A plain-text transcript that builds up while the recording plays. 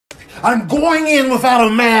I'm going in without a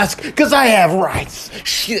mask because I have rights.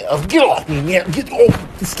 Shit, get off me, man. Get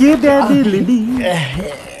off. Skip that diddly-dee.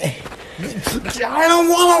 I don't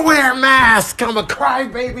want to wear a mask. I'm a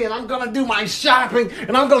crybaby, and I'm going to do my shopping,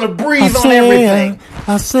 and I'm going to breathe on everything.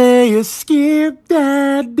 I say, skip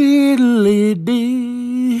that diddly-dee.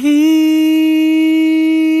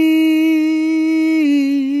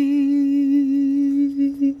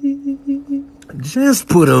 Just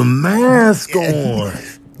put a mask on.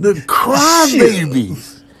 The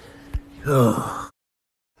crybabies.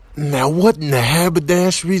 Now, what in the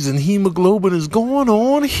haberdasheries and hemoglobin is going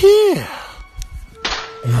on here?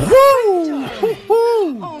 Woo!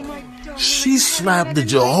 She slapped the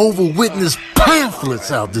Jehovah's Witness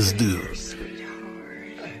pamphlets out this dude.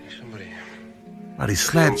 Why he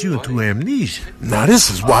slapped you into amnesia? Now, this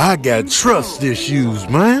is why I got trust issues,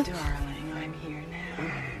 man.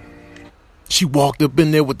 She walked up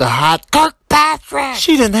in there with the hot KIRKPATRICK.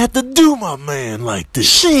 She didn't have to do my man like this.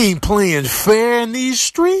 She ain't playing fair in these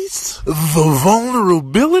streets. The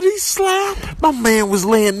vulnerability slap? My man was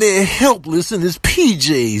laying there helpless in his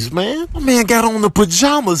PJs, man. My man got on the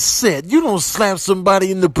pajama set. You don't slap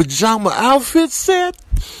somebody in the pajama outfit set.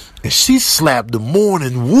 And she slapped the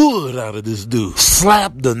morning wood out of this dude.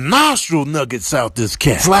 Slapped the nostril nuggets out this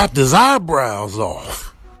cat. Slapped his eyebrows off.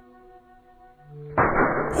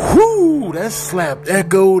 Whoo, that slap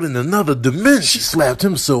echoed in another dimension. She slapped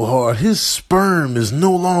him so hard, his sperm is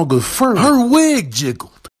no longer firm. Her wig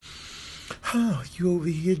jiggled. Oh, you over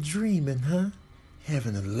here dreaming, huh?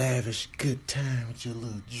 Having a lavish good time with your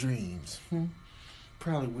little dreams,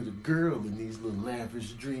 Probably with a girl in these little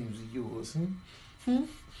lavish dreams of yours,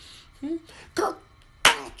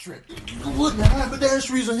 KIRKPATRICK, what the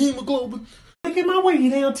haberdasheries and hemoglobin? Making my way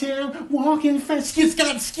downtown, walking fast, skid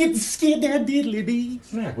that diddly-dee.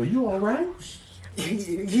 Snap, are you all right?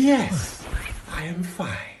 Yes, I am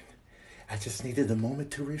fine. I just needed a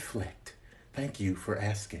moment to reflect. Thank you for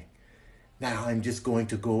asking. Now I'm just going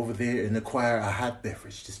to go over there and acquire a hot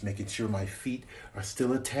beverage, just making sure my feet are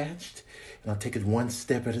still attached, and I'll take it one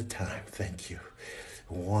step at a time. Thank you.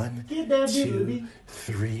 1, 2,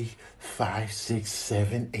 3, 5, 6,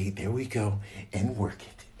 7, 8. There we go. And work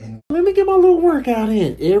it. And let me get my little workout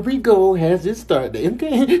in. Every goal has its start date.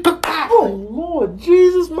 Okay. Oh, Lord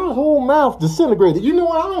Jesus, my whole mouth disintegrated. You know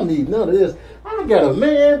what? I don't need none of this. I got a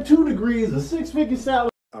man, 2 degrees, a 6-figure salary.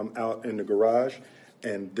 I'm out in the garage,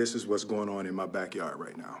 and this is what's going on in my backyard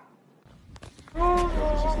right now. Oh,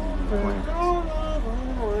 man.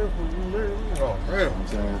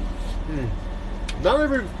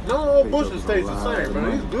 Not all bushes taste the same,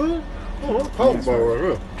 man. He's good. Oh, I'm talking about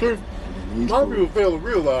right here. See, a lot of people fail to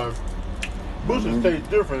realize bushes taste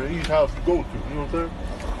different in each house you go to. You know what I'm saying?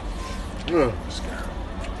 Yeah.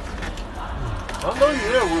 I know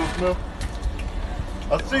you're there, Will Smith.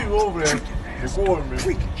 I see you over there recording me.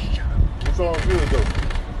 It's all good, though.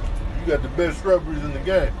 You got the best strawberries in the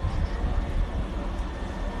game.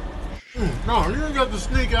 No, you ain't got to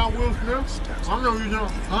sneak out, Will Smith. I know you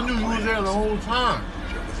don't. I knew you was there the whole time.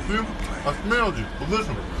 See? I smelled you. But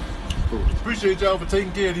listen, appreciate y'all for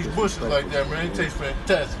taking care of these bushes like that, man. It tastes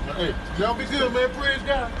fantastic, man. Hey, y'all be good, man. Praise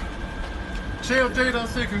God. Shell J done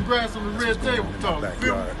say congrats on the red table talk.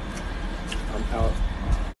 I'm out.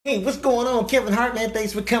 hey, what's going on? Kevin Hart, man.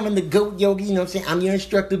 Thanks for coming to Goat Yogi. You know what I'm saying? I'm your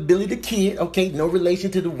instructor, Billy the Kid. Okay, no relation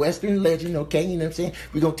to the Western legend. Okay, you know what I'm saying?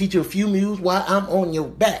 We're going to teach you a few moves while I'm on your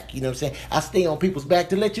back. You know what I'm saying? I stay on people's back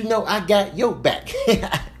to let you know I got your back.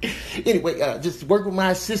 Anyway, just work with my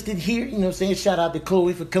assistant here. You know what I'm saying? Shout out to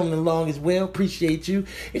Chloe for coming along as well. Appreciate you.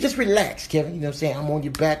 And just relax, Kevin. You know what I'm saying? I'm on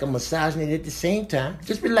your back. I'm massaging it at the same time.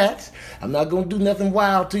 Just relax. I'm not going to do nothing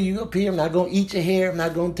wild to you up here. I'm not going to eat your hair. I'm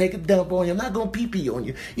not going to take a dump on you. I'm not going to pee-pee on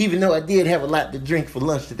you. Even though I did have a lot to drink for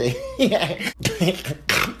lunch today.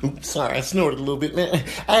 Oops, sorry, I snorted a little bit, man.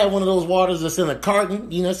 I had one of those waters that's in a carton.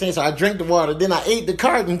 You know what I'm saying? So I drank the water. Then I ate the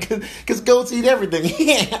carton because goats eat everything.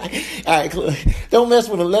 All right, Chloe. Don't mess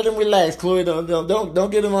with them. Let them relax, Chloe.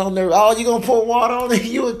 Don't get them all nervous. Oh, you going to pour water on it?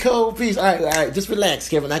 You a cold piece. All right. Just relax,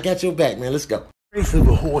 Kevin. I got your back, man. Let's go. Race of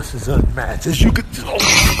a horse is unmatched. As you could... Oh,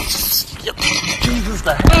 Jesus,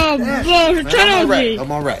 the heck.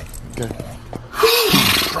 I'm all right. Okay.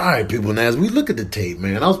 All right, people. Now, as we look at the tape,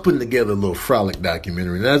 man, I was putting together a little frolic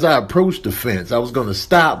documentary. And as I approached the fence, I was going to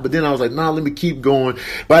stop, but then I was like, nah, let me keep going.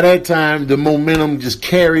 By that time, the momentum just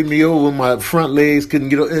carried me over. My front legs couldn't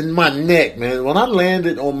get over. And my neck, man. When I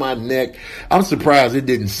landed on my neck, I'm surprised it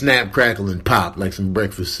didn't snap, crackle, and pop like some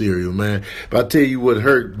breakfast cereal, man. But I tell you what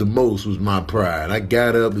hurt the most was my pride. I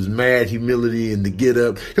got up, it was mad humility and to get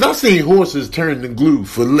up. Because I've seen horses turn to glue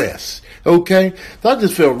for less. Okay? So I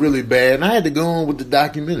just felt really bad. And I had to go on with the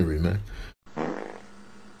documentary, man.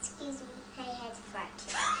 Excuse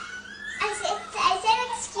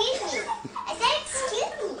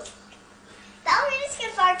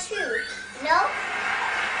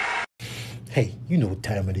Hey, you know what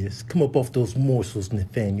time it is. Come up off those morsels,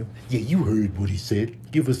 Nathaniel. Yeah, you heard what he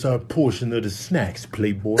said. Give us our portion of the snacks,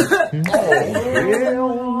 playboy. Hmm?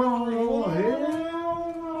 Hell no.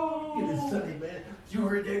 Get it, Sonny, man. You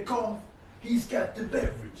heard that cough? He's got the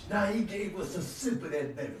beverage. Now he gave us a sip of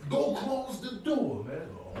that beverage. Go close the door, man.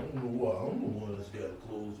 I don't know why. I'm the one that's got to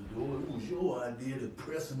close the door. It was your idea to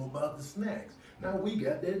press him about the snacks. Now we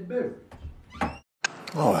got that beverage.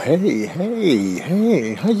 Oh, hey.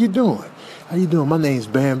 How you doing? How you doing? My name's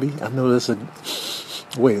Bambi. I know that's a...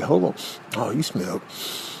 Wait, hold on. Oh, you smell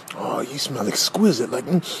exquisite. Like,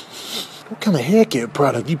 what kind of hair care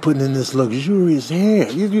product you putting in this luxurious hair?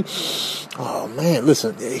 Oh, man,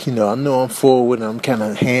 listen, I know I'm forward and I'm kind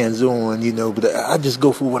of hands-on, but I just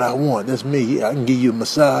go for what I want. That's me. I can give you a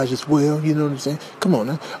massage as well, you know what I'm saying? Come on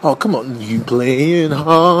now. Oh, come on. You playing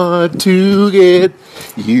hard to get.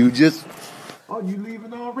 You just... Oh, you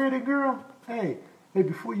leaving already, girl? Hey,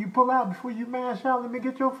 before you pull out, before you mash out, let me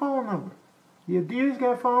get your phone number. Yeah, deers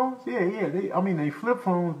got phones. Yeah. They flip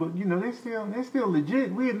phones, but they still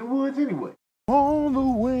legit. We in the woods anyway. On the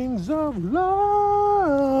wings of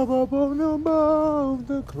love, up and above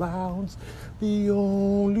the clouds, the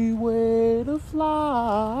only way to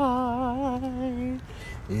fly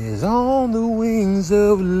is on the wings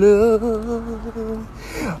of love.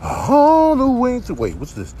 On the wings. Wait,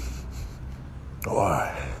 what's this?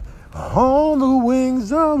 On the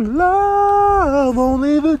wings of love,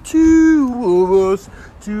 only the two of us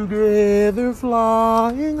together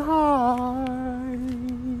flying high.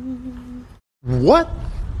 What?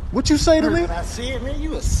 What you say to me? I said, man,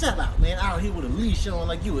 you a sellout, man. Out here with a leash on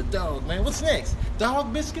like you a dog, man. What's next?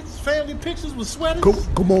 Dog biscuits, family pictures with sweaters?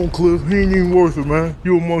 Come on, Cliff. He ain't even worth it, man.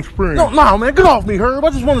 You amongst friends. No, man, get off me, Herb. I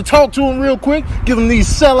just want to talk to him real quick. Give him these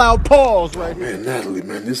sellout paws right here. Man, Natalie,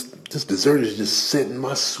 man, this dessert is just setting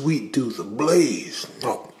my sweet tooth ablaze.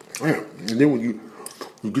 Oh, man. And then when you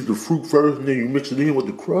get the fruit first and then you mix it in with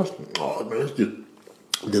the crust, oh, man, it's just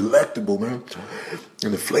delectable, man.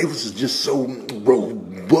 And the flavors is just so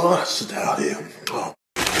robust out here. Oh.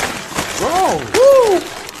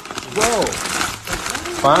 Bro.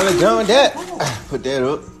 Finally done that. Put that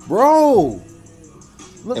up. Bro.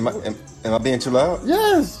 Look, Am I being too loud?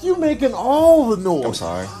 yes, you making all the noise. I'm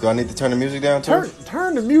sorry. Do I need to turn the music down too?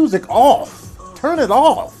 Turn the music off. Turn it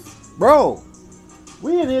off. Bro,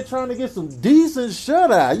 we in here trying to get some decent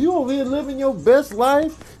shut-eye. You over here living your best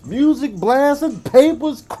life, music blasting,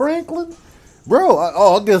 papers crinkling. Bro,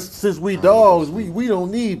 I guess since we dogs, we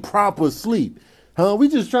don't need proper sleep. Huh? We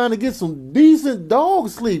just trying to get some decent dog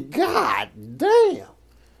sleep. God damn.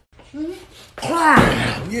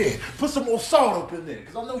 Yeah, put some more salt up in there,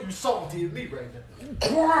 because I know you salty at me right now.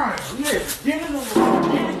 Yeah, get it on the floor.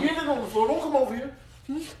 Get it on the floor. Don't come over here.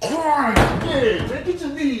 Yeah, man, get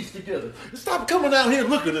your knees together. And stop coming out here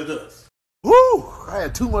looking at us. Woo! I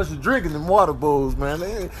had too much to drink in them water bowls, man.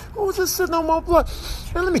 Who was just sitting on my block?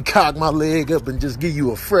 Hey, let me cock my leg up and just give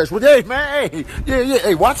you a fresh one. Hey, man,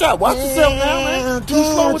 hey, watch out. Watch yourself now, man. Too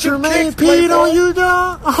slow with your Jermaine kicks, peed playboy. on you,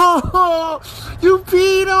 dog? Oh, you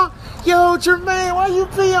peed on... Yo, Jermaine, why you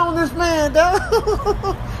pee on this man, dog?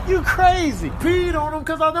 You crazy. Peed on him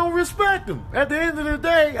because I don't respect him. At the end of the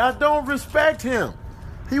day, I don't respect him.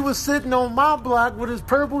 He was sitting on my block with his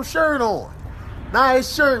purple shirt on. Now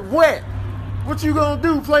his shirt wet. What you gonna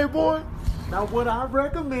do, playboy? Now, what I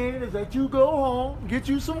recommend is that you go home, get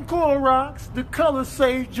you some Clorox, the Color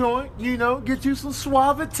Safe joint, get you some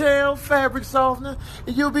Suavitel fabric softener,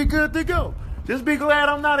 and you'll be good to go. Just be glad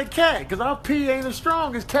I'm not a cat, because our pee ain't as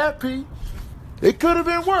strong as cat pee. It could have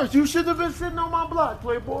been worse. You should have been sitting on my block,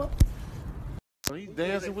 playboy. He's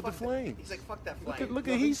dancing with the flames. He's like, fuck that flame. Look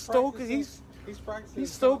at he's stoking. He's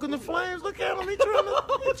stoking the flames. Look at him.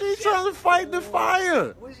 He's trying to fight the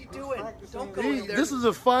fire. What is he doing? Don't go in there. This is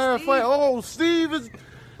a firefight. Oh, Steve is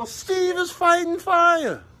fighting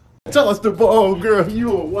fire. Tell us the ball, girl.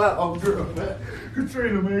 You a wild girl, man.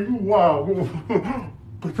 Katrina, man, you wild.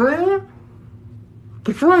 Katrina?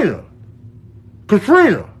 The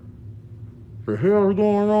hell is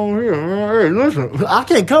going on here, man? Hey, listen, I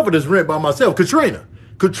can't cover this rent by myself. Katrina,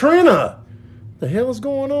 the hell is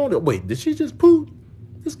going on there? Wait, did she just poop?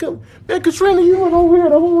 Man, Katrina, you went over here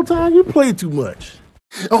the whole time. You played too much.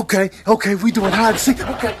 Okay, we doing hide and seek.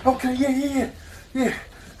 Okay, yeah.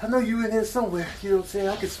 I know you in here somewhere. You know what I'm saying?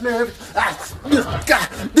 I can smell everything.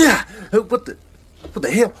 What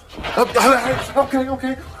the hell?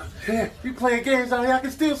 Okay. Yeah, you playing games out here. I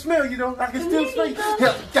can still smell you, though. I can still smell you.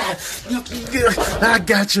 Yeah, God, I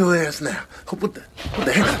got your ass now. What the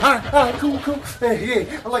hell? All right, cool. Hey,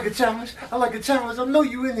 I like a challenge. I know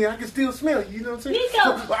you in there. I can still smell you. You know what I'm saying?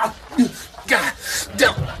 Nico! God,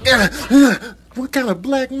 What kind of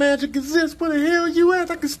black magic is this? Where the hell you at?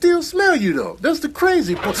 I can still smell you, though. That's the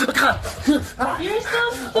crazy part. You're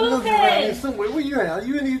so stupid. Somewhere. Where you at? Are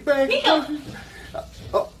you in these bags?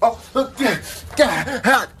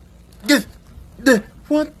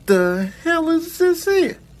 What the hell is this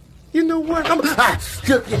here? You know what? I'm on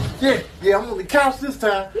the couch this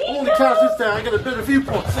time. I got a better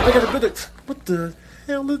viewpoint. What the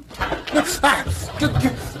hell is...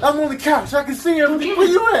 I'm on the couch. I can see everything. Where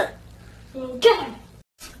you at?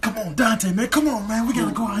 Come on, Dante, man. Come on, man. We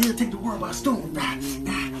gotta go out here and take the world by storm.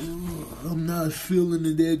 I'm not feeling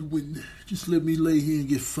it, Edwin. Just let me lay here and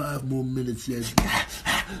get 5 more minutes, Edwin.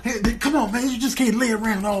 Hey, come on, man. You just can't lay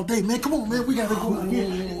around all day, man. Come on, man. We gotta go out here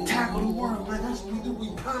and tackle the world, man. That's what we do.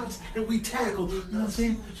 We pounce and we tackle. You know what I'm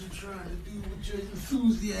saying? What you're trying to do with your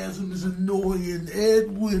enthusiasm is annoying.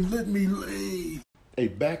 Edwin, let me lay. Hey,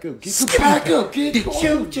 back up. Get back up, kid. Did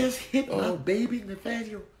you just hit my baby,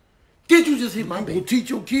 Nathaniel? Did you just hit my baby? Teach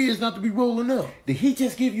your kids not to be rolling up. Did he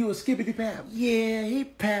just give you a skippity pap? Yeah, he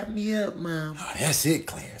papped me up, Mom. Oh, that's it,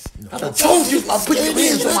 Clarence. I done told you I'll put your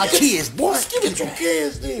hands on my kids, boy. Get your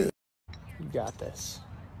kids then. You got this.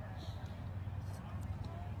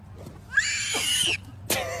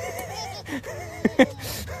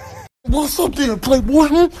 What's up there,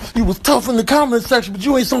 playboy? You was tough in the comment section, but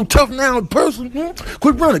you ain't so tough now in person.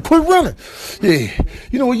 Quit running. Yeah,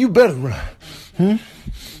 you know what? You better run.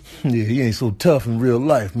 Yeah, he ain't so tough in real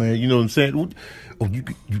life, man. You know what I'm saying? Oh, you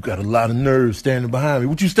got a lot of nerve standing behind me.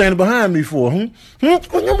 What you standing behind me for,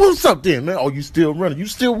 What's up there, man? Oh, you still running? You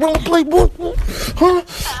still running, playboy? Huh?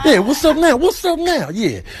 Yeah, what's up now?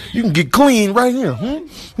 Yeah, you can get clean right here,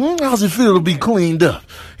 How's it feel to be cleaned up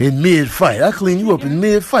in mid-fight? I clean you up in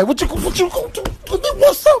mid-fight. What you gonna do?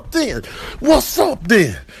 What's up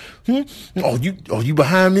then? Oh, you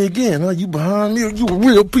behind me again, huh? You behind me? You a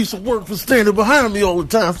real piece of work for standing behind me all the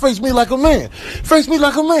time. Face me like a man.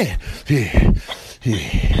 Yeah.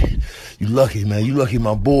 You lucky, man. You lucky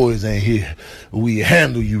my boys ain't here. We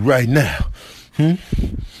handle you right now.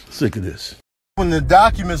 Sick of this. When the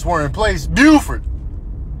documents were in place, Buford,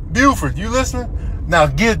 you listening? Now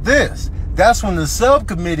get this. That's when the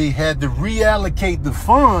subcommittee had to reallocate the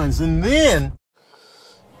funds, and then...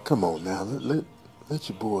 Come on now, let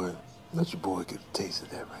your boy get a taste of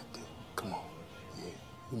that right there. Come on. Yeah,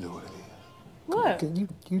 you know what it is. What?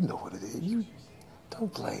 You know what it is. You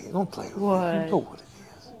don't play with What? me. You know what it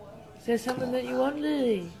is. Is there something that you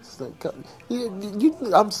wanted? It's like,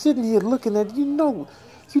 I'm sitting here looking at you know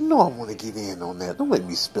I want to get in on that. Don't let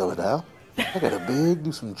me spell it out. I got a bag,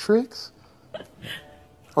 do some tricks.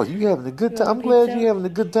 Oh, you having a good time? I'm glad you're having a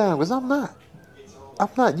good time, because I'm not.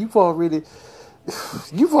 You've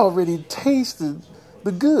already tasted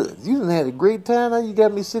the goods. You done had a great time. Now you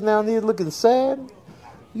got me sitting down here looking sad.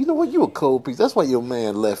 You know what? You a cold piece. That's why your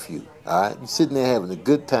man left you. All right? You sitting there having a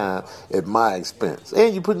good time at my expense.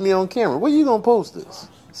 And you putting me on camera. Where you going to post this?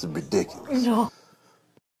 This is ridiculous. No.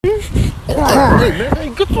 Hey,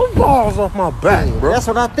 man, get your balls off my back, bro. That's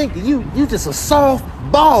what I think of you. You just a soft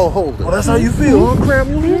ball holder. Oh, that's how you feel, huh,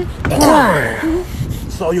 Cram?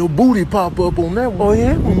 Saw your booty pop up on that one. Oh,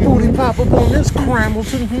 yeah? Booty pop up on this,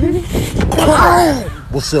 Cramilton.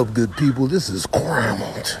 What's up, good people? This is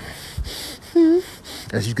Cramilton.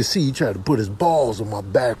 As you can see, he tried to put his balls on my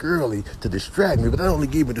back early to distract me, but that only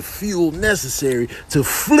gave me the fuel necessary to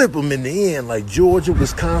flip him in the end like Georgia,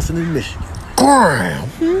 Wisconsin, and Michigan.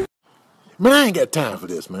 Man, I ain't got time for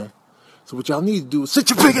this, man. So what y'all need to do is sit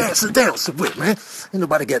your big asses down somewhere, man. Ain't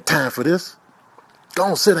nobody got time for this. Go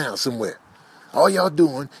on, sit down somewhere. All y'all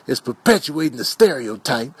doing is perpetuating the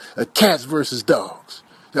stereotype of cats versus dogs.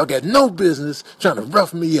 Y'all got no business trying to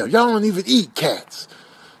rough me up. Y'all don't even eat cats.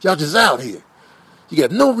 Y'all just out here. You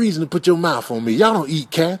got no reason to put your mouth on me. Y'all don't eat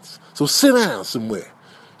cats. So sit down somewhere.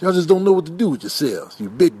 Y'all just don't know what to do with yourselves. You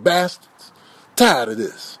big bastards. Tired of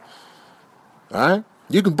this. All right?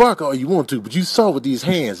 You can bark all you want to, but you saw what these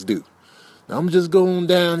hands do. Now, I'm just going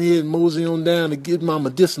down here and mosey on down to get my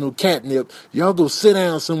medicinal catnip. Y'all go sit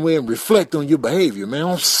down somewhere and reflect on your behavior, man.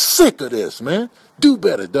 I'm sick of this, man. Do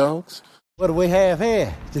better, dogs. What do we have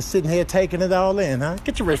here? Just sitting here taking it all in, huh?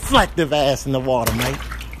 Get your reflective ass in the water, mate.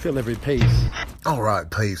 Feel every pace. All right,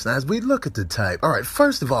 Pace. Now, as we look at the type, all right,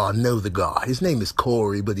 first of all, I know the guy. His name is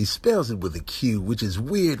Corey, but he spells it with a Q, which is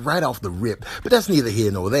weird right off the rip, but that's neither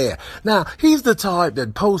here nor there. Now, he's the type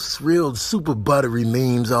that posts real super buttery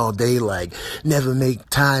memes all day, like, never make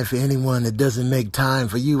time for anyone that doesn't make time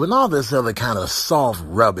for you, and all this other kind of soft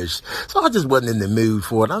rubbish. So I just wasn't in the mood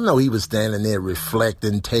for it. I know he was standing there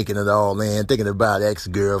reflecting, taking it all in, thinking about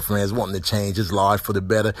ex-girlfriends, wanting to change his life for the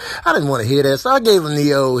better. I didn't want to hear that, so I gave him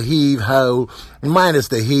the old heave-ho. Minus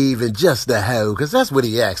the heave and just the hoe, because that's what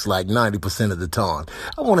he acts like 90% of the time.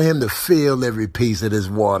 I want him to feel every piece of this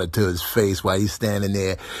water to his face while he's standing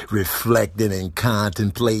there reflecting and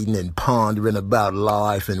contemplating and pondering about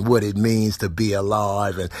life and what it means to be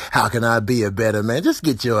alive and how can I be a better man. Just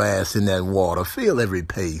get your ass in that water. Feel every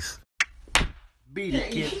piece. Beat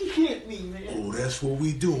it, kid. He hit me, man. Oh, that's what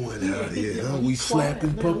we doing out here, huh? We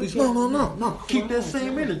slapping puppies. No. Keep that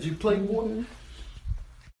same energy, Playboy.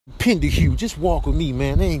 Penderhue, just walk with me,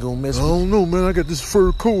 man. They ain't gonna mess with you. I don't know, man. I got this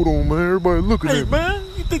fur coat on, man. Everybody looking at me. Man,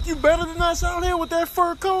 you think you better than us out here with that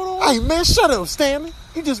fur coat on? Hey, man, shut up, Stanley.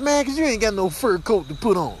 You just mad because you ain't got no fur coat to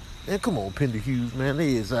put on. Man, come on, Penderhughes, man.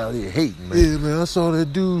 They is out here hating, man. Yeah, man. I saw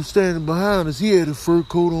that dude standing behind us. He had a fur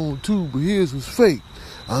coat on, too, but his was fake.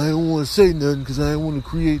 I ain't want to say nothing because I ain't want to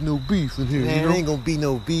create no beef in here, Man, you know? there ain't gonna be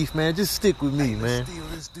no beef, man. Just stick with me, man. Steal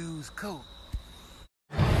this dude's coat.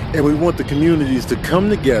 And we want the communities to come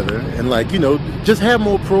together and, like, you know, just have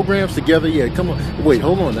more programs together. Yeah, come on. Wait,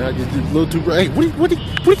 hold on now. Just a little too. Hey, what are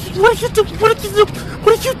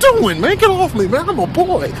you doing, man? Get off me, man. I'm a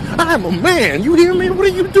boy. I'm a man. You hear me? What are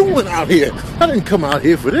you doing out here? I didn't come out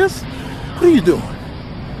here for this. What are you doing?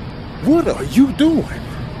 What are you doing?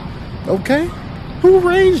 Okay? Who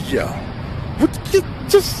raised y'all?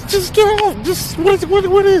 Just get off. Just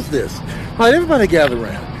what is this? All right, everybody gather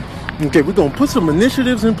around. Okay, we're gonna put some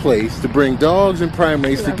initiatives in place to bring dogs and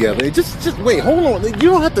primates together. Just wait, hold on. You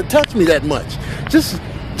don't have to touch me that much. Just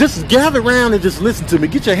gather around and just listen to me.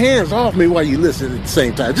 Get your hands off me while you listen at the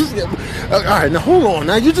same time. All right, now hold on.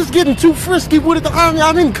 Now you're just getting too frisky with it.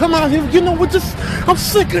 I didn't come out here. You know what? I'm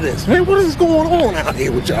sick of this, man. What is going on out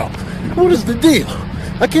here with y'all? What is the deal?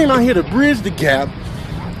 I came out here to bridge the gap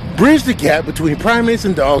between primates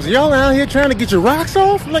and dogs. Y'all out here trying to get your rocks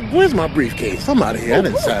off? Like, where's my briefcase? I'm out of here. I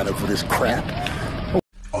didn't sign up for this crap.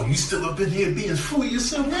 Oh, you still up in here being fool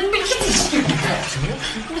yourself, man? Get these skibbity paps, man.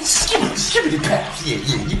 Skibbity paps. Yeah.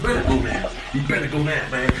 You better go now. You better go now,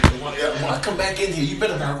 man. When I come back in here, you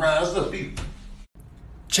better not rise up.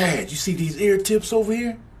 Chad, you see these ear tips over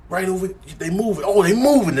here? Right over. They moving. Oh, they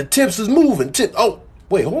moving. The tips is moving. Oh.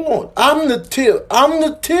 Wait, hold on. I'm the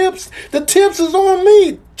tips. The tips is on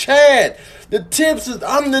me, Chad.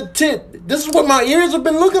 I'm the tip. This is what my ears have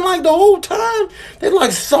been looking like the whole time. They're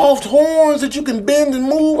like soft horns that you can bend and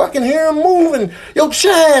move. I can hear them moving. Yo,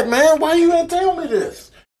 Chad, man, why you ain't tell me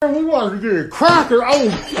this? We wanted to get a cracker.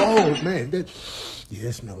 Oh, man. That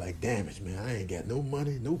smell like damage, man. I ain't got no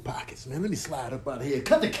money, no pockets, man. Let me slide up out of here.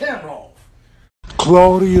 Cut the camera off.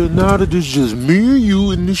 Claudia, now that it's just me and you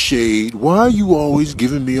in the shade, why are you always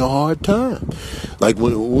giving me a hard time? Like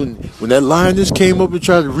when that lioness came up and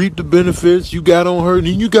tried to reap the benefits, you got on her, and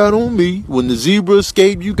then you got on me. When the zebra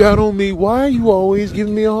escaped, you got on me. Why are you always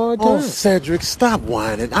giving me a hard time? Oh, Cedric, stop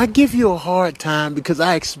whining. I give you a hard time because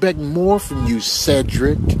I expect more from you,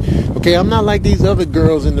 Cedric. Okay, I'm not like these other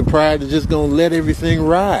girls in the pride that just gonna let everything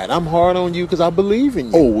ride. I'm hard on you because I believe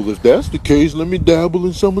in you. Oh, well, if that's the case, let me dabble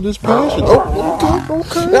in some of this passion.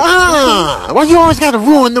 Okay. Why you always gotta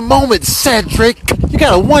ruin the moment, Cedric? You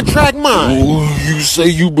got a one-track mind. Well, you say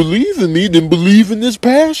you believe in me, then believe in this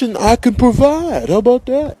passion I can provide. How about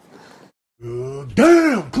that?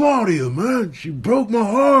 Damn, Claudia, man. She broke my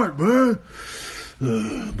heart, man.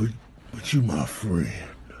 But you my friend.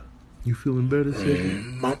 You feeling better, Cedric?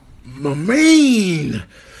 My mane.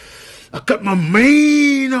 I cut my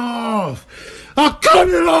mane off. I cut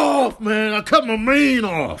it off, man. I cut my mane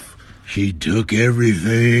off. She took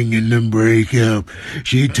everything in the breakup.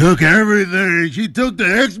 She took everything. She took the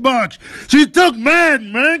Xbox. She took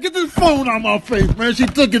Madden, man. Get this phone out my face, man. She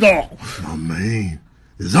took it all. My mane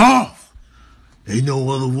is off. Ain't no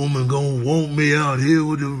other woman gonna want me out here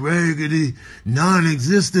with a raggedy,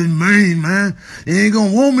 non-existent mane, man. They ain't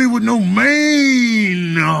gonna want me with no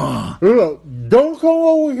mane. Look, don't come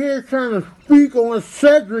over here trying to speak on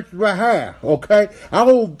Cedric's behalf, okay? I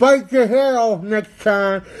will bite your head off next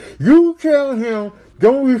time. You tell him,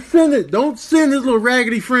 don't send it. Don't send his little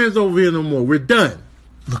raggedy friends over here no more. We're done.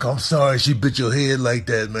 Look, I'm sorry she bit your head like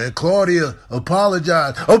that, man. Claudia,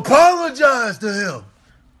 apologize. Apologize to him.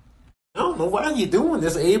 I don't know why you doing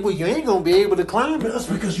this, Abel. You ain't gonna be able to climb it. That's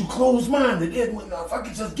because you closed-minded, Edwin. Now, if I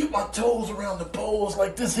could just get my toes around the poles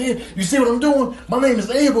like this here, you see what I'm doing? My name is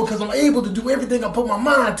Abel because I'm able to do everything I put my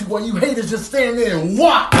mind to while you haters just stand there and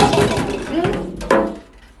watch. Well,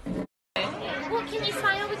 can you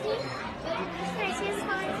smile with me? Can I see a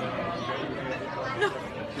smile? No.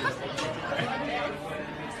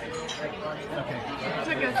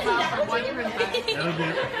 Took a smile from one princess.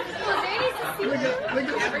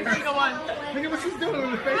 Every single one. Look at what she's doing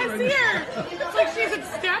in the face. I see her. It's like she's a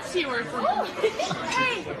statue or something.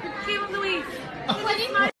 Hey, Caleb Louise.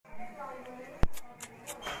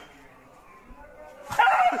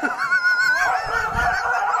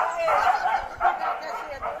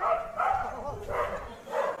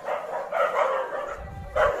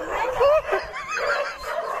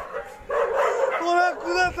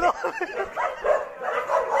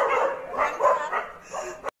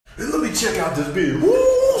 check out this beard. Woo,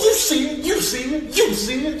 you see it, you see it, you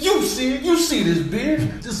see it, you see it, you see this beard.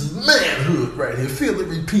 This is manhood right here. Feel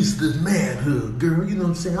every piece of this manhood, girl. You know what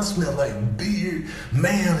I'm saying? I smell like beard,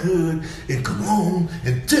 manhood, and cologne,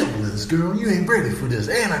 and Timberlands, girl. You ain't ready for this.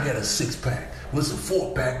 And I got a 6-pack. Well, it's a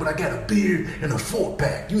 4-pack, but I got a beard and a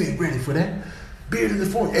 4-pack. You ain't ready for that. Beard in the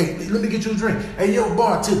 4. Hey, let me get you a drink. Hey, yo,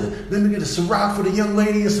 bartender, let me get a Ciroc for the young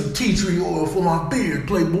lady and some tea tree oil for my beard,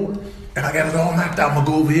 playboy. And I got it all mapped out. I'm going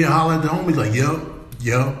to go over here and holler at the homies like, yup.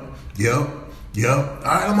 All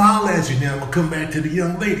right, I'm going to holler at you now. I'm going to come back to the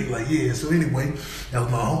young lady like, yeah. So anyway, that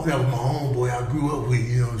was my homeboy I grew up with,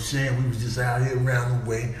 you know what I'm saying? We was just out here around the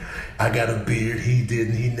way. I got a beard. He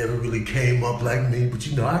didn't. He never really came up like me. But,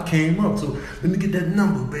 you know, I came up. So let me get that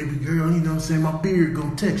number, baby girl. You know what I'm saying? My beard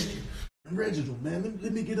going to text you. Reginald, man,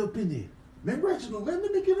 let me get up in there. Man, Reginald, man,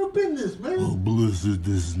 let me get up in this, man. Oh, Blizzard,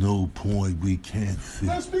 there's no point we can't fit.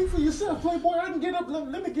 Man, speak for yourself, playboy. I can get up.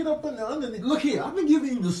 Let me get up in there underneath. Look here, I've been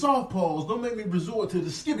giving you the soft paws. Don't make me resort to the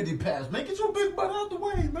skibbity pass. Man, get your big butt out the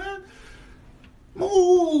way, man.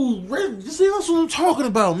 Move, Reggie. You see, that's what I'm talking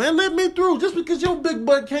about, man. Let me through. Just because your big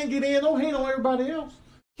butt can't get in, don't hate on everybody else.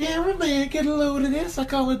 Cameraman, get a load of this. I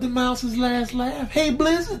call it the mouse's last laugh. Hey,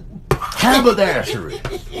 Blizzard. Haberdashery.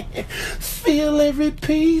 Feel every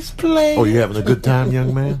piece play. Oh, you having a good time,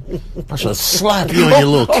 young man? I shall slap you on your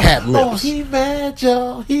little cat lips. Oh, he mad,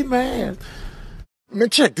 y'all. He mad. Man,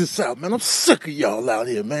 check this out, man. I'm sick of y'all out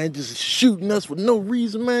here, man. Just shooting us for no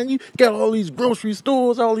reason, man. You got all these grocery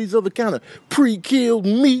stores, all these other kind of pre-killed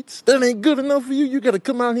meats. That ain't good enough for you. You got to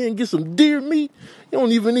come out here and get some deer meat. You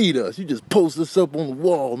don't even eat us. You just post us up on the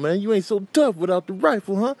wall, man. You ain't so tough without the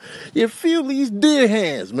rifle, huh? You feel these deer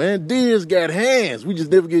hands, man. Deer's got hands. We just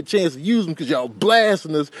never get a chance to use them because y'all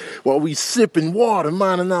blasting us while we sipping water,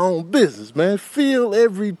 minding our own business, man. Feel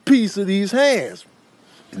every piece of these hands.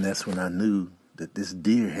 And that's when I knew that this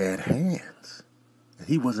deer had hands. And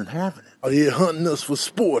he wasn't having it. Oh, you're hunting us for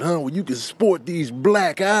sport, huh? Well, you can sport these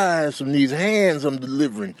black eyes from these hands I'm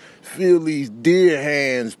delivering. Feel these deer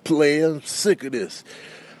hands, player. I'm sick of this.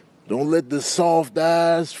 Don't let the soft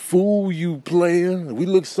eyes fool you, player. We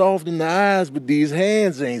look soft in the eyes, but these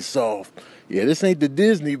hands ain't soft. Yeah, this ain't the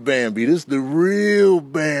Disney Bambi. This the real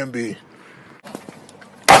Bambi.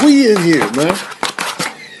 We in here, man.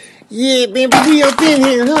 Yeah, Bambi, we up in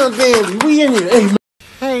here, huh, Bambi? We in here. Hey, man.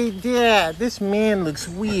 Hey, Dad, this man looks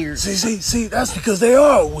weird. See, that's because they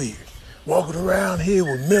are weird. Walking around here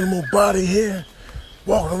with minimal body hair,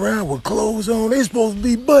 walking around with clothes on. They supposed to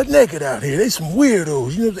be butt naked out here. They some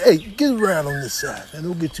weirdos. You know, hey, get around on this side, man.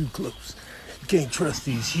 Don't get too close. You can't trust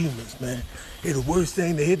these humans, man. They're the worst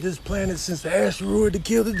thing to hit this planet since the asteroid that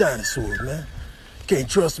killed the dinosaurs, man. Can't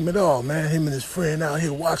trust them at all, man. Him and his friend out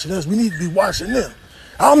here watching us. We need to be watching them.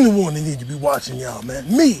 I'm the one that need to be watching y'all,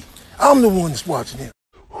 man. Me. I'm the one that's watching him.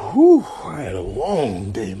 Whew, I had a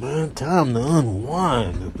long day, man. Time to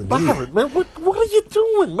unwind. Byron, man, what are you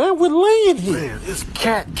doing, man? We're laying here. Man, this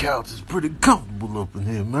cat couch is pretty comfortable up in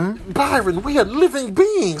here, man. Byron, we are living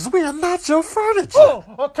beings. We are not your furniture. Oh,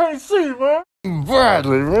 I can't see, man.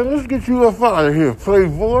 Bradley, man, let's get you up out of here,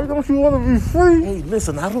 playboy. Don't you want to be free? Hey,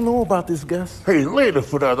 listen, I don't know about this, Gus. Hey, later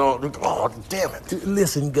for that. Oh, damn it.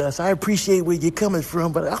 Listen, Gus, I appreciate where you're coming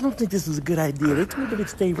from, but I don't think this is a good idea. They told me to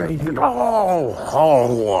stay right here. Oh,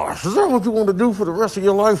 hogwash. Is that what you want to do for the rest of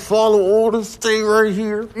your life? Follow orders, stay right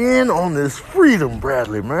here? In on this freedom,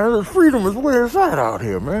 Bradley, man. This freedom is where it's at out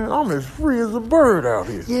here, man. I'm as free as a bird out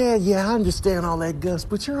here. Yeah, I understand all that, Gus,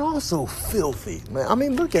 but you're also filthy, man. I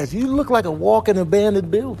mean, look at you. You look like a walking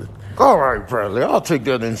abandoned building. All right, Bradley, I'll take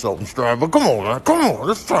that insult in stride, but come on, man. Come on,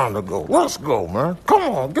 it's time to go. Let's go, man. Come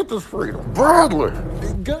on, get this freedom. Bradley!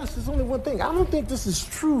 Gus, there's only one thing. I don't think this is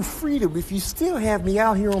true freedom if you still have me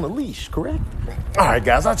out here on a leash, correct? All right,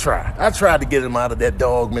 guys, I tried to get him out of that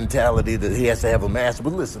dog mentality that he has to have a master,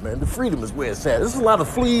 but listen, man, the freedom is where it's at. There's a lot of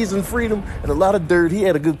fleas in freedom and a lot of dirt. He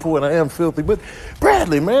had a good point. I am filthy, but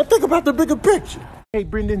Bradley, man, think about the bigger picture. Hey,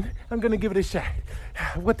 Brendan, I'm going to give it a shot.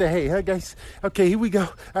 What the hey, huh, guys? Okay, here we go.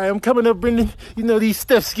 I'm coming up, Brendan. You know, these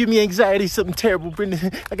steps give me anxiety, something terrible,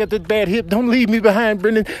 Brendan. I got that bad hip. Don't leave me behind,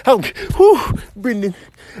 Brendan. Oh, whew, Brendan,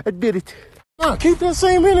 I did it. Keep that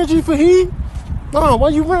same energy, Fahim. Why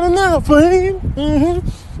you running now, Fahim?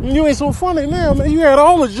 You ain't so funny now, man. You had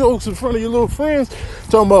all the jokes in front of your little friends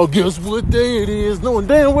talking about guess what day it is, knowing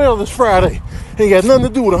damn well it's Friday. Ain't got nothing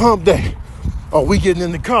to do with a hump day. Oh, we getting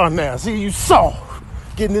in the car now. See, you saw.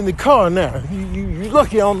 Getting in the car now. You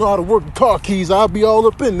lucky I don't know how to work the car keys. I'll be all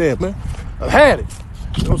up in there, man. I've had it.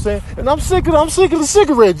 You know what I'm saying? And I'm sick of the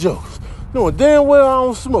cigarette jokes. Knowing damn well I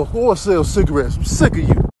don't smoke or sell cigarettes. I'm sick of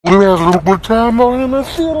you. We had a little more time on him. I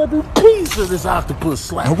feel like a piece of this octopus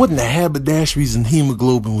slap. Now, what in the haberdasheries and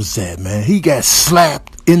hemoglobin was that, man? He got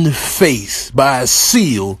slapped in the face by a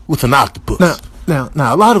seal with an octopus. Now,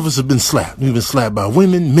 a lot of us have been slapped. We've been slapped by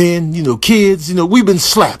women, men, kids. We've been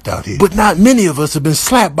slapped out here. But not many of us have been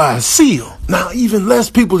slapped by a seal. Now, even less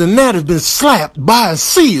people than that have been slapped by a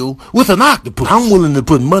seal with an octopus. I'm willing to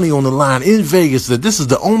put money on the line in Vegas that this is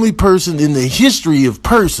the only person in the history of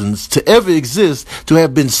persons to ever exist to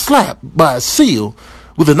have been slapped by a seal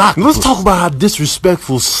with an octopus. Let's talk about how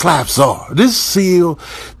disrespectful slaps are. This seal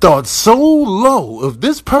thought so low of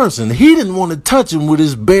this person, he didn't want to touch him with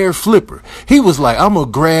his bare flipper. He was like, I'm going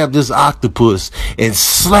to grab this octopus and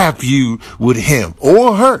slap you with him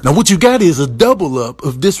or her. Now, what you got is a double up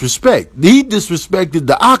of disrespect. He disrespected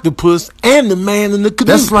the octopus and the man in the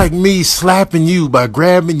canoe. That's like me slapping you by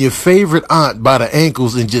grabbing your favorite aunt by the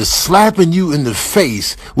ankles and just slapping you in the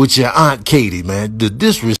face with your Aunt Katie, man. The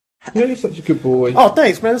disrespect. Yeah, you're such a good boy. Oh,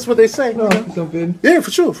 thanks, man. That's what they say. Something. Yeah,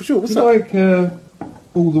 for sure. What's up? Like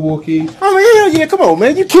all the walkies. Oh, man, hell yeah. Come on,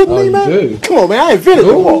 man. You kidding me, man? You do. Come on, man. I invented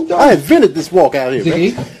the walk. I invented this walk out here,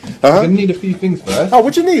 Ziggy, man. I'm going to need a few things first. Oh,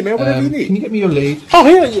 what you need, man? Whatever you need. Can you get me your lead? Oh,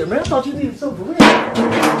 hell yeah, man. I thought you needed something for real.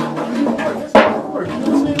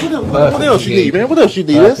 What else you need, man? What else you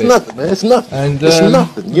need? That's nothing, man. It's nothing. And, it's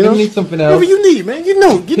nothing, You need something else. Whatever you need, man. You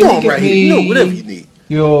know I'm right here. You know whatever you need.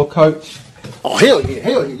 Your coat. Oh, hell yeah.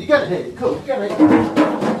 You gotta have your coat. You gotta have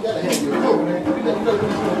your coat, man. You know it's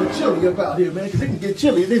a little chilly up out here, man, because it can get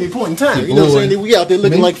chilly at any point in time. You know what I'm saying? We out there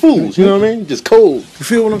looking like fools, you know what I mean? Just cold. You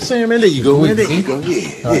feel what I'm saying, man? There you go, man. There you go.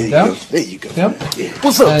 Yeah. There you go. Yeah.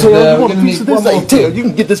 What's up, Tail? You want a piece of this? Hey, Tail, you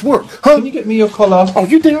can get this work. Huh? Can you get me your collar? Oh,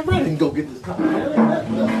 you damn right I can go get this collar, man.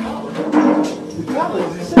 The collar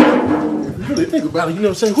is if you really think about it, you know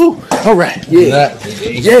what I'm saying? Whew. All right. Yeah.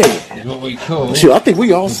 Yeah. What we call. Sure, I think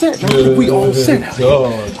we all set, man. I think we all set out here.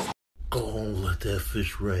 Oh, let that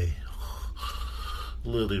fish ray.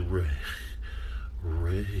 Let it ray.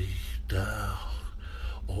 Ray down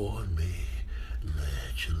on me.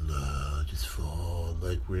 Let your love just fall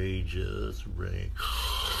like rain just rain.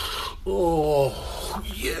 Oh,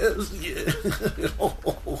 yes, yeah.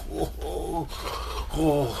 Oh,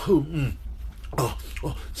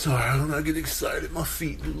 sorry, when I get excited, my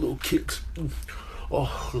feet do little kicks. Man.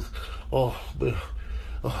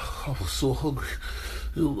 I was so hungry.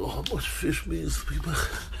 You don't know how much fish means to me, man.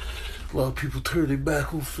 A lot of people turn their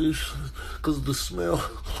back on fish because of the smell.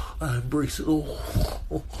 I embrace it all.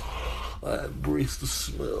 I embrace the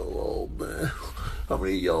smell. Oh, man. How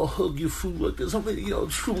many of y'all hug your food like this? How many of y'all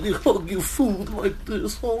truly hug your food like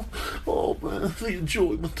this? Oh man, the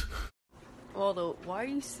enjoyment. Waldo, why are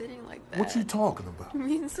you sitting like that? What you talking about? You're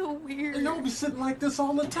being so weird. You don't be sitting like this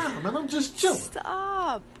all the time, man. I'm just chilling.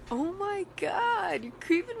 Stop. Oh my God, you're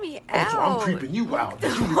creeping me Oh, out. so I'm creeping you out. You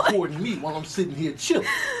recording me while I'm sitting here chilling,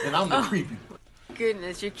 and I'm the creepy one.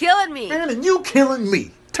 Goodness, you're killing me. Man, and you killing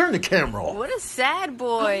me. Turn the camera off. What a sad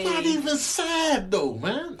boy. I'm not even sad, though,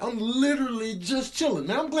 man. I'm literally just chilling.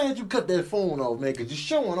 Man, I'm glad you cut that phone off, man, because you're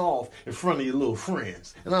showing off in front of your little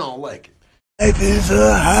friends, and I don't like it. Life is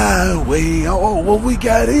a highway. Oh, what we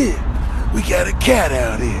got here? We got a cat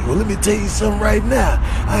out here. Well, let me tell you something right now.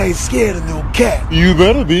 I ain't scared of no cat. You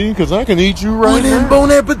better be, because I can eat you right now.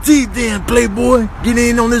 Bon appetit then, playboy. Get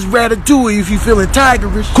in on this ratatouille if you feeling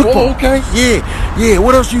tigerish. Quick pause. Okay. Yeah.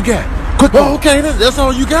 What else you got? Quick pause. Okay, that's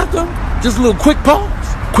all you got, though? Just a little quick pause.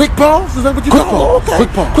 Quick pause? Is that what you call it? Okay.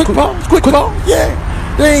 Quick pause. Quick pause. Yeah.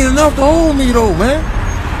 There ain't enough to hold me, though, man.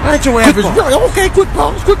 I ain't your average. Okay, quick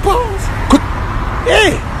pause.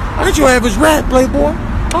 Yeah. I ain't your average rat, playboy.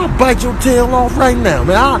 I'll bite your tail off right now,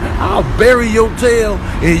 man. I'll bury your tail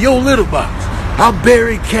in your litter box. I'll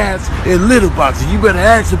bury cats in litter boxes. You better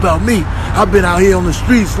ask about me. I've been out here on the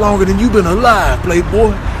streets longer than you've been alive,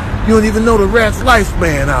 playboy. You don't even know the rat's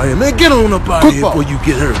lifespan out here, man. Get on up out of here before you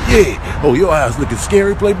get hurt. Yeah. Oh, your eyes looking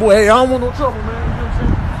scary, playboy. Hey, I don't want no trouble, man. You know what I'm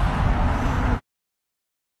saying?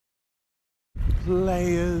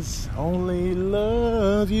 Players only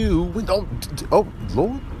love you. We don't. Oh,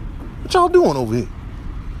 Lord. What y'all doing over here?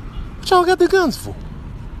 What y'all got the guns for?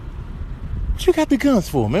 What you got the guns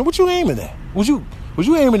for, man? What you aiming at? Was you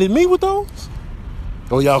aiming at me with those?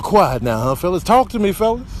 Oh, y'all quiet now, huh, fellas? Talk to me,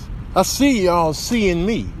 fellas. I see y'all seeing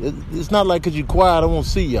me. It's not like because you quiet I won't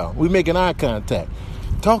see y'all. We making eye contact.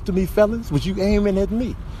 Talk to me, fellas. Was you aiming at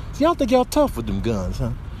me? See, y'all think y'all tough with them guns,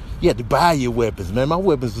 huh? You had to buy your weapons, man. My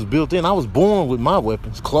weapons was built in. I was born with my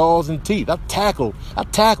weapons, claws and teeth. I tackle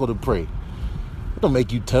the prey. It don't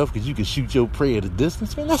make you tough because you can shoot your prey at a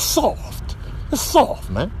distance, man. That's soft. That's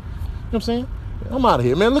soft, man. You know what I'm saying? I'm out of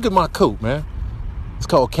here, man. Look at my coat, man. It's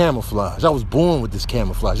called camouflage. I was born with this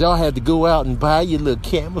camouflage. Y'all had to go out and buy your little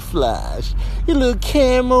camouflage, your little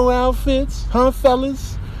camo outfits, huh,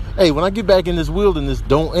 fellas? Hey, when I get back in this wilderness,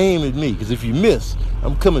 don't aim at me, because if you miss,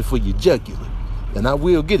 I'm coming for your jugular. And I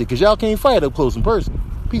will get it, because y'all can't fight up close and personal.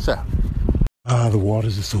 Peace out. Ah, the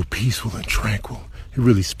waters are so peaceful and tranquil. It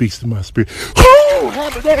really speaks to my spirit. Oh,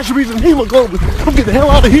 haberdasheries and hemoglobin. I'm getting the hell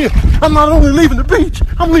out of here. I'm not only leaving the beach,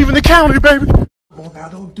 I'm leaving the county, baby. Come on now,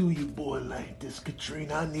 don't do your boy like this,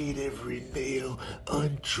 Katrina. I need every nail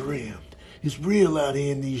untrimmed. It's real out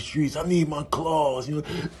here in these streets. I need my claws, you know.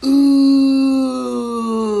 Ooh.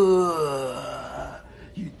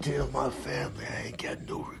 You tell my family I ain't got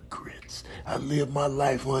no regrets. I live my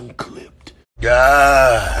life unclipped.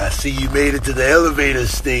 Ah, I see you made it to the elevator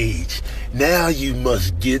stage. Now you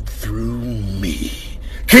must get through me.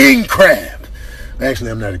 King Crab.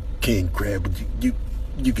 Actually, I'm not a king crab, but you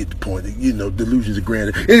get the point. You know, delusions are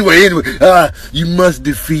grandeur. Anyway, you must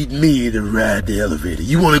defeat me to ride the elevator.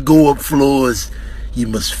 You want to go up floors? You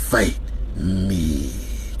must fight me.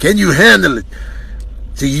 Can you handle it?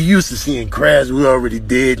 See, you used to seeing crabs who already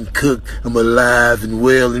dead and cooked. I'm alive and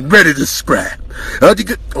well and ready to scrap.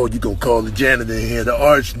 You gonna call the janitor in here, the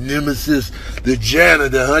arch nemesis, the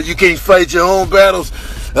janitor, huh? You can't fight your own battles.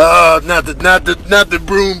 Not the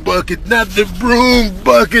broom bucket, not the broom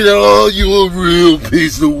bucket. Oh, you a real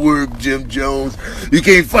piece of work, Jim Jones. You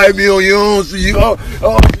can't fight me on your own, so you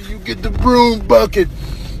get the broom bucket.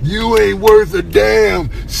 You ain't worth a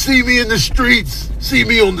damn. See me in the streets, see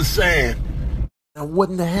me on the sand. Now, what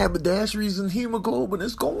in the haberdasheries and hemoglobin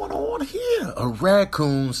is going on here? A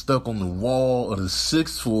raccoon stuck on the wall of the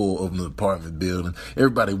 6th floor of an apartment building.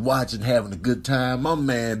 Everybody watching, having a good time. My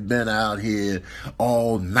man been out here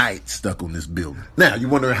all night stuck on this building. Now, you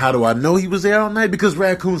wondering how do I know he was there all night? Because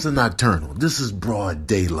raccoons are nocturnal. This is broad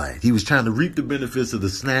daylight. He was trying to reap the benefits of the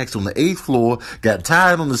snacks on the 8th floor, got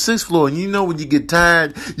tired on the 6th floor, and you know when you get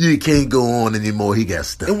tired, you can't go on anymore. He got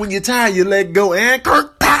stuck. And when you're tired, you let go, and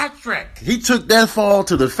KIRKPATRICK, he took that fall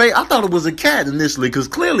to the face. I thought it was a cat initially, because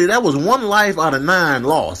clearly that was 1 life out of 9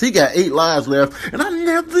 lost. He got 8 lives left, and I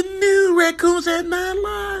never knew raccoons had 9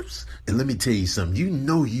 lives. And let me tell you something. You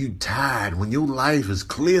know you tired when your life is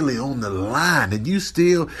clearly on the line, and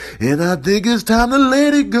and I think it's time to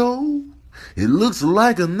let it go. It looks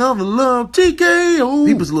like another love TKO.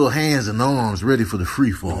 People's little hands and arms ready for the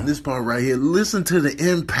free fall. And this part right here, listen to the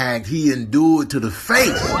impact he endured to the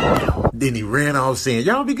face. Then he ran off saying,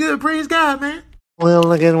 y'all be good, praise God, man. Well,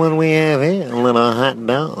 look at what we have here. A little hot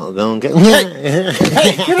dog.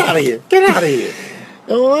 Hey, get out of here. Get out of here.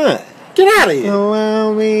 What? Get out of here.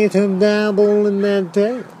 Allow me to dabble in that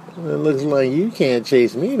tail. It looks like you can't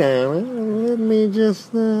chase me down. Let me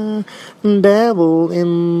just dabble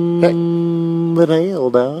in the tail,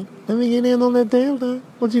 dog. Let me get in on that tail, dog.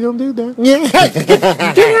 What you gonna do, dog? Yeah. Hey, get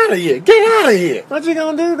out of here. Get out of here. What you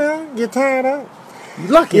gonna do, dog? Get tired up. You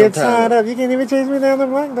lucky Get tired up. You can't even chase me down the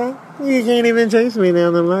block, dog. You can't even chase me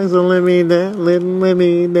down the block. So let me dabble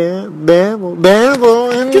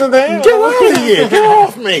in the tail. Get out of here. Get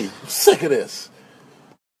off me. I'm sick of this.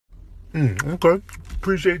 Okay.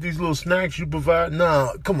 Appreciate these little snacks you provide.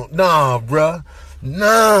 Nah, come on. Nah, bruh.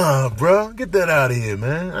 Get that out of here,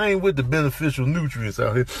 man. I ain't with the beneficial nutrients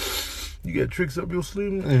out here. You got tricks up your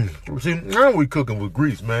sleeve? See, now we cooking with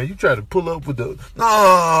grease, man. You try to pull up with the...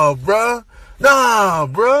 Nah, bruh.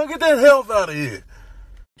 Get that health out of here.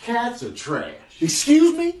 Cats are trash.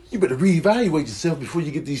 Excuse me? You better reevaluate yourself before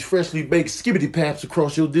you get these freshly baked skibbity paps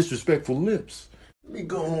across your disrespectful lips. Let me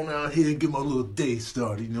go on out here and get my little day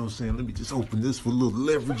started, you know what I'm saying? Let me just open this for a little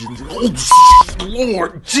leverage and oh,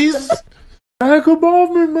 Lord Jesus! Back up off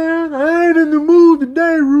me, man. I ain't in the mood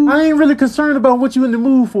today, Rudy. I ain't really concerned about what you in the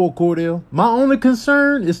mood for, Cordell. My only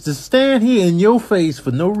concern is to stand here in your face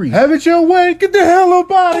for no reason. Have it your way. Get the hell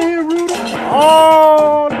up out of here, Rudy.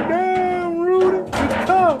 Oh, damn, Rudy. It's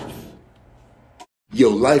tough. Yo,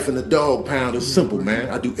 life in the dog pound is simple, man.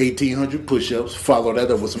 I do 1,800 push-ups, follow that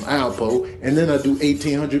up with some Alpo, and then I do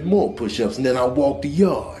 1,800 more push-ups, and then I walk the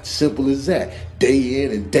yard. Simple as that. Day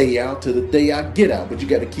in and day out till the day I get out, but you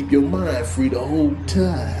got to keep your mind free the whole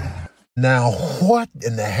time. Now, what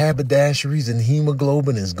in the haberdasheries and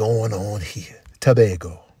hemoglobin is going on here?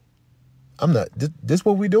 Tobago. This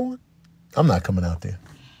what we doing? I'm not coming out there.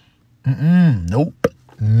 Nope.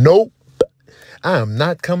 I am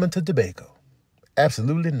not coming to Tobago.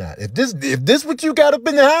 Absolutely not. If this what you got up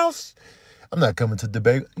in the house, I'm not coming to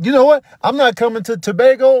Tobago. You know what? I'm not coming to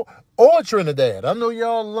Tobago or Trinidad. I know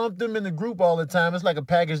y'all lump them in the group all the time. It's like a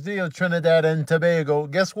package deal, Trinidad and Tobago.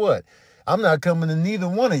 Guess what? I'm not coming to neither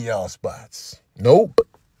one of y'all spots. Nope.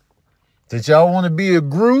 That y'all want to be a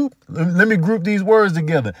group? Let me group these words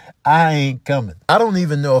together. I ain't coming. I don't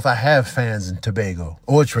even know if I have fans in Tobago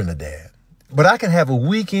or Trinidad, but I can have a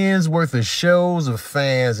weekend's worth of shows of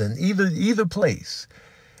fans in either place.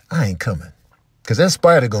 I ain't coming. Because that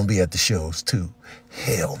spider going to be at the shows too.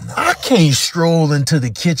 Hell no. I can't stroll into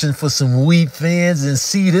the kitchen for some wheat thins and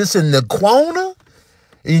see this in the corner.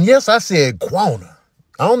 And yes, I said corner.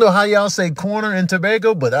 I don't know how y'all say corner in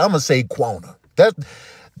Tobago, but I'm going to say corner.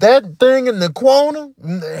 That thing in the corner?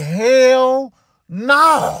 Hell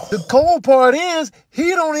no. The cold part is he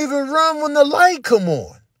don't even run when the light come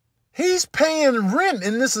on. He's paying rent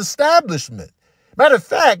in this establishment. Matter of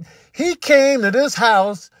fact, he came to this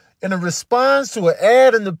house in a response to an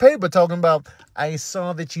ad in the paper talking about, I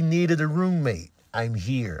saw that you needed a roommate. I'm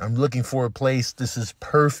here. I'm looking for a place. This is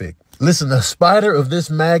perfect. Listen, a spider of this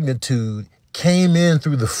magnitude came in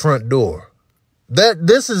through the front door.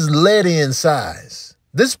 This is let-in size.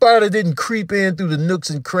 This spider didn't creep in through the nooks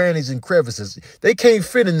and crannies and crevices. They can't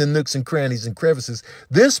fit in the nooks and crannies and crevices.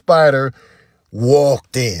 This spider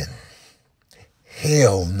walked in.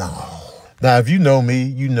 Hell no. Now, if you know me,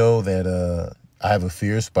 you know that I have a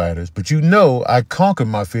fear of spiders. But you know I conquer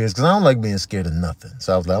my fears because I don't like being scared of nothing.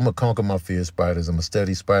 So I was like, I'm going to conquer my fear of spiders. I'm going to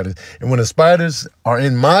study spiders. And when the spiders are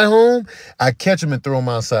in my home, I catch them and throw them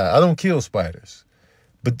outside. I don't kill spiders.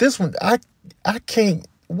 But this one, I can't.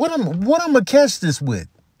 What I'm gonna catch this with?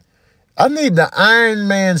 I need the Iron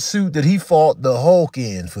Man suit that he fought the Hulk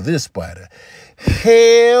in for this spider.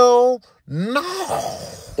 Hell no.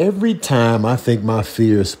 Every time I think my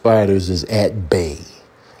fear of spiders is at bay,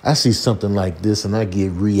 I see something like this and I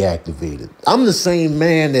get reactivated. I'm the same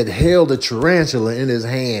man that held a tarantula in his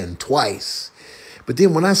hand twice. But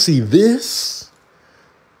then when I see this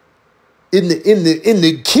in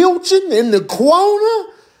the kitchen, in the corner,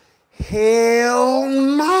 hell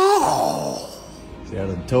no. See, I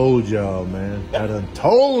done told y'all, man. I done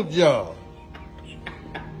told y'all.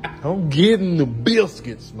 I'm getting the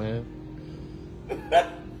biscuits, man.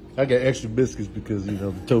 I got extra biscuits because, you know,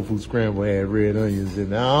 the tofu scramble had red onions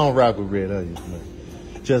in it. I don't rock with red onions, man.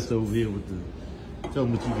 Just over here with the... Tell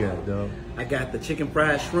me what you got, dog. I got the chicken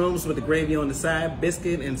fried shrooms with the gravy on the side,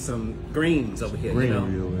 biscuit, and some greens over here. Gravy you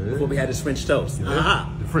know, over there. before we had this French toast. Yeah.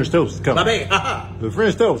 The French toast is coming. My bad. The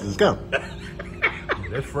French toast is coming.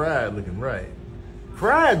 That fried looking right.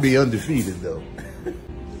 Fried be undefeated, though.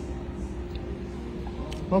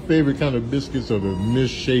 My favorite kind of biscuits are the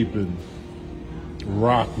misshapen,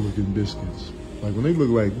 rock-looking biscuits. Like when they look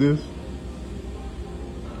like this,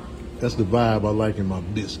 that's the vibe I like in my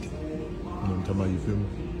biscuit. You know what I'm talking about, you feel me?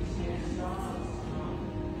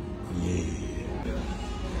 Yeah.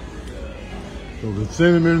 So the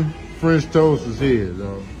cinnamon French toast is here,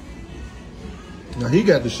 dog. Now he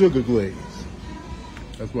got the sugar glaze.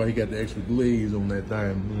 That's why he got the extra glaze on that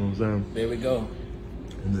thing, you know what I'm saying? There we go.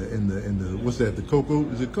 And the what's that? The cocoa?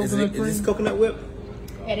 Is it coconut cream? Is this coconut whip?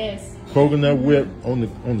 It is. Coconut whip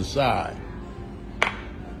on the side.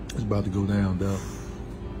 It's about to go down, dog.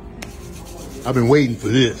 I've been waiting for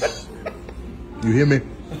this. You hear me?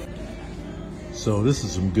 So this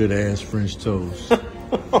is some good ass French toast.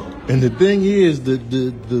 And the thing is,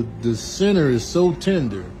 the center is so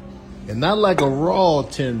tender, and not like a raw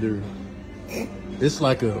tender. It's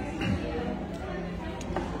like a.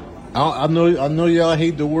 I know y'all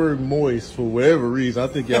hate the word moist for whatever reason. I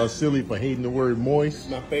think y'all silly for hating the word moist.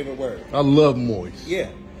 My favorite word. I love moist. Yeah.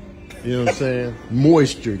 You know what I'm saying?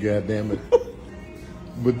 Moisture, goddammit.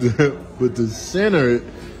 But the center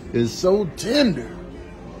is so tender.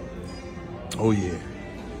 Oh yeah,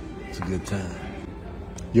 it's a good time.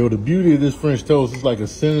 Yo, the beauty of this French toast is like a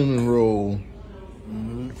cinnamon roll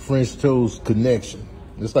French toast connection.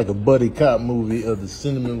 It's like a buddy cop movie of the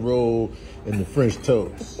cinnamon roll and the French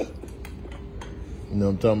toast. You know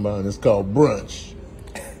what I'm talking about? And it's called brunch.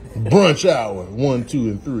 Brunch hour, 1, 2,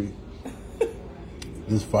 and 3.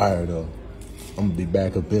 This fire though. I'm gonna be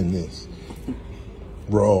back up in this.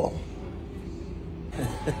 Raw.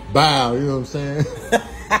 Bow, you know what I'm saying?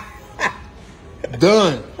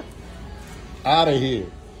 Done. Out of here.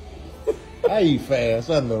 I eat fast,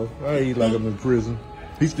 I know. I eat like I'm in prison.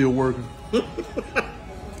 He's still working.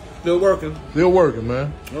 Still working. Still working,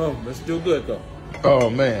 man. Oh, that's still good though. Oh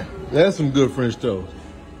man, that's some good French toast.